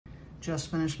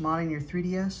Just finished modding your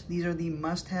 3DS? These are the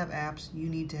must-have apps you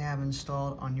need to have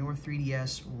installed on your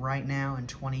 3DS right now in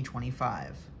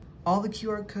 2025. All the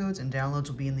QR codes and downloads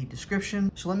will be in the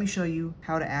description, so let me show you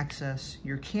how to access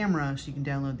your camera so you can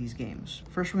download these games.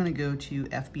 First, we're going to go to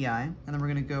FBI, and then we're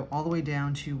going to go all the way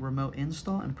down to Remote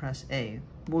Install and press A.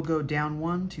 We'll go down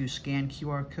one to Scan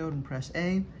QR Code and press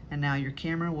A, and now your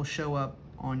camera will show up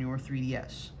on your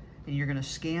 3DS. And you're going to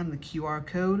scan the QR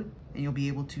code, and you'll be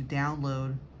able to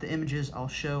download the images I'll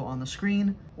show on the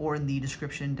screen or in the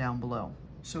description down below.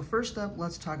 So first up,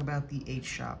 let's talk about the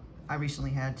hShop. I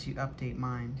recently had to update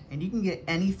mine, and you can get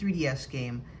any 3DS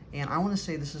game, and I want to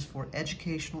say this is for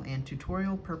educational and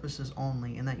tutorial purposes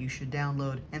only, and that you should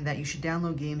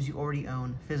download games you already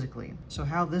own physically. So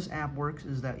how this app works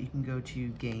is that you can go to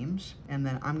games, and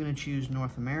then I'm going to choose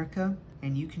North America,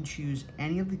 and you can choose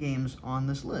any of the games on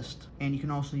this list. And you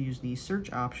can also use the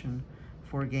search option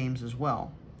for games as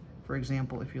well. For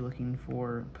example, if you're looking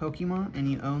for Pokemon and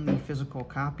you own the physical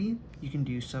copy, you can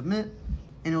do submit,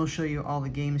 and it'll show you all the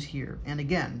games here. And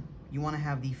again, you want to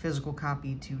have the physical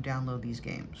copy to download these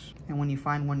games. And when you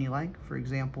find one you like, for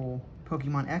example,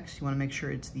 Pokemon X, you want to make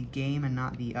sure it's the game and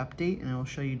not the update, and it'll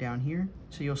show you down here.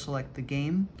 So you'll select the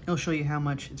game. It'll show you how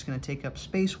much it's going to take up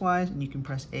space-wise, and you can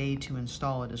press A to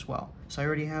install it as well. So I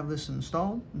already have this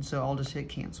installed, and so I'll just hit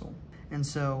cancel. And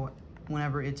so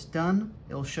whenever it's done,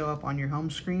 it'll show up on your home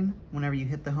screen. Whenever you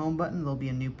hit the home button, there'll be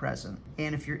a new present.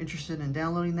 And if you're interested in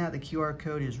downloading that, the QR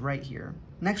code is right here.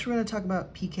 Next, we're going to talk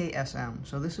about PKSM.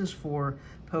 So this is for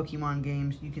Pokemon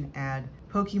games. You can add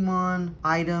Pokemon,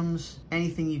 items,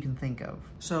 anything you can think of.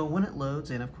 So when it loads,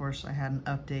 and of course I had an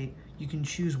update, you can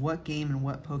choose what game and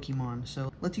what Pokemon.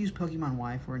 So let's use Pokemon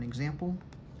Y for an example.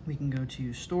 We can go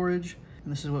to storage,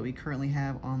 and this is what we currently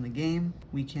have on the game.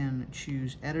 We can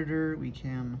choose editor, we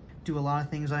can do a lot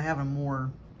of things. I have a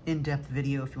more in-depth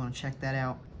video if you want to check that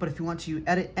out. But if you want to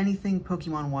edit anything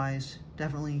Pokemon-wise,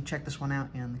 definitely check this one out,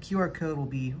 and the QR code will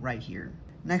be right here.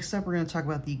 Next up, we're going to talk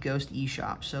about the Ghost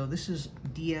eShop. So this is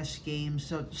DS games,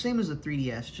 so same as the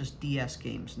 3DS, just DS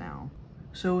games now.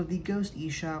 So the Ghost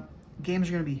eShop, games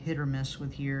are going to be hit or miss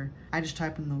with here. I just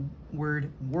type in the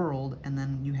word world, and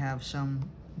then you have some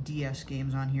DS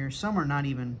games on here. Some are not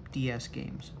even DS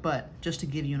games, but just to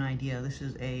give you an idea, this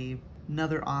is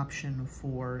another option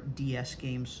for DS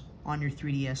games on your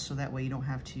 3DS, so that way you don't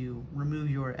have to remove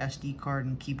your SD card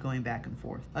and keep going back and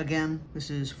forth. Again,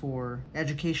 this is for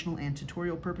educational and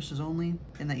tutorial purposes only,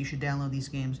 and that you should download these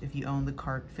games if you own the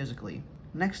cart physically.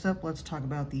 Next up, let's talk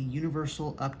about the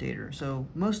Universal Updater. So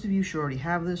most of you should already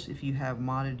have this if you have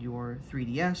modded your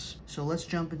 3DS. So let's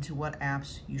jump into what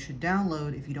apps you should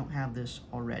download if you don't have this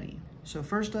already. So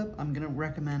first up, I'm going to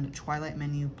recommend Twilight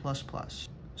Menu++.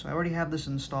 So I already have this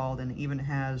installed, and it even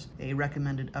has a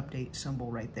recommended update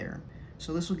symbol right there.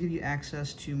 So this will give you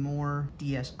access to more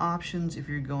DS options if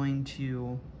you're going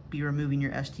to be removing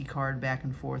your SD card back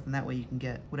and forth, and that way you can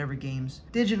get whatever games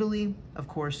digitally, of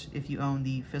course, if you own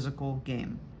the physical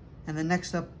game. And then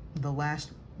next up, the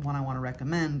last one I want to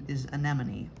recommend is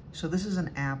Anemone. So this is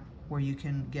an app where you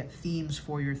can get themes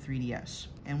for your 3DS.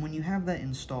 And when you have that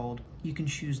installed, you can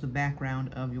choose the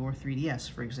background of your 3DS.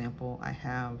 For example, I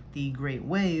have the Great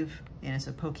Wave, and it's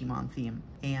a Pokemon theme.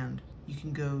 And you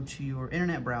can go to your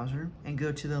internet browser and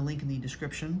go to the link in the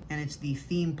description, and it's the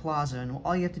Theme Plaza, and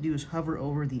all you have to do is hover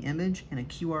over the image and a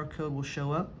QR code will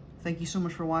show up. Thank you so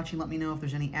much for watching. Let me know if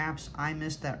there's any apps I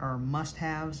missed that are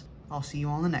must-haves. I'll see you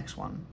on the next one.